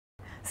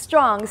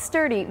Strong,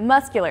 sturdy,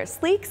 muscular,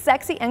 sleek,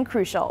 sexy, and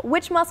crucial.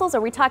 Which muscles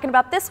are we talking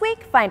about this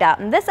week? Find out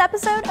in this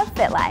episode of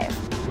Fit Life.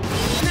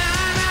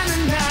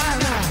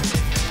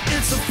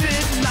 It's a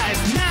fit life.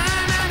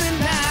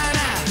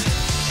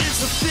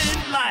 It's a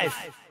fit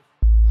life.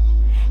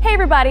 Hey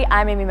everybody,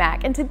 I'm Amy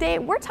Mack, and today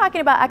we're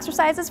talking about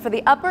exercises for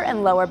the upper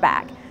and lower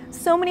back.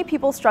 So many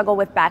people struggle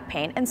with back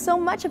pain, and so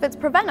much of it's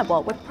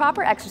preventable with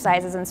proper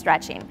exercises and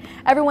stretching.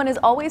 Everyone is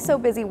always so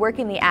busy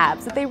working the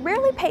abs that they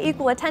rarely pay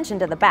equal attention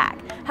to the back.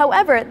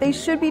 However, they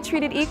should be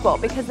treated equal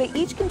because they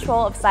each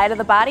control a side of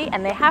the body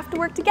and they have to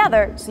work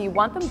together, so you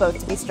want them both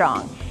to be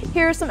strong.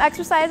 Here are some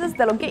exercises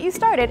that'll get you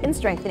started in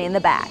strengthening the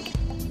back.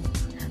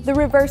 The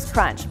reverse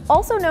crunch,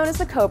 also known as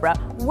the cobra,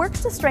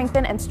 works to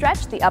strengthen and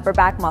stretch the upper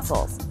back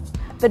muscles.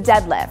 The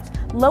deadlift.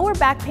 Lower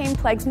back pain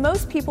plagues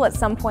most people at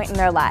some point in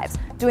their lives.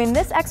 Doing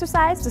this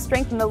exercise to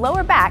strengthen the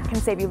lower back can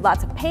save you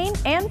lots of pain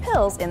and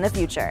pills in the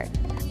future.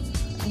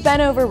 Bent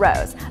over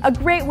rows. A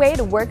great way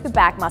to work the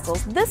back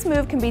muscles. This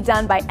move can be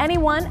done by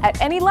anyone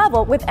at any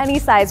level with any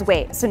size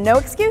weight, so no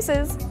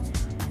excuses.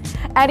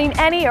 Adding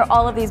any or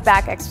all of these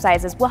back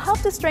exercises will help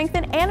to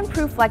strengthen and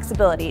improve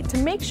flexibility to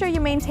make sure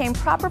you maintain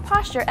proper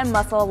posture and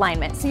muscle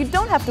alignment so you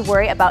don't have to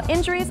worry about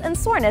injuries and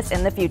soreness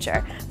in the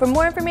future. For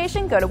more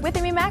information, go to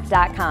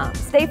withamymac.com.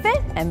 Stay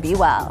fit and be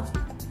well.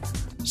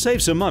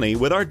 Save some money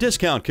with our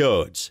discount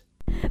codes.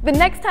 The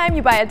next time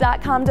you buy a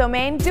 .com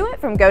domain, do it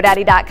from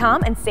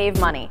GoDaddy.com and save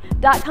money.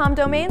 .com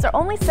domains are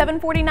only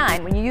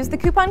 $7.49 when you use the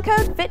coupon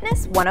code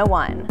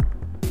FITNESS101.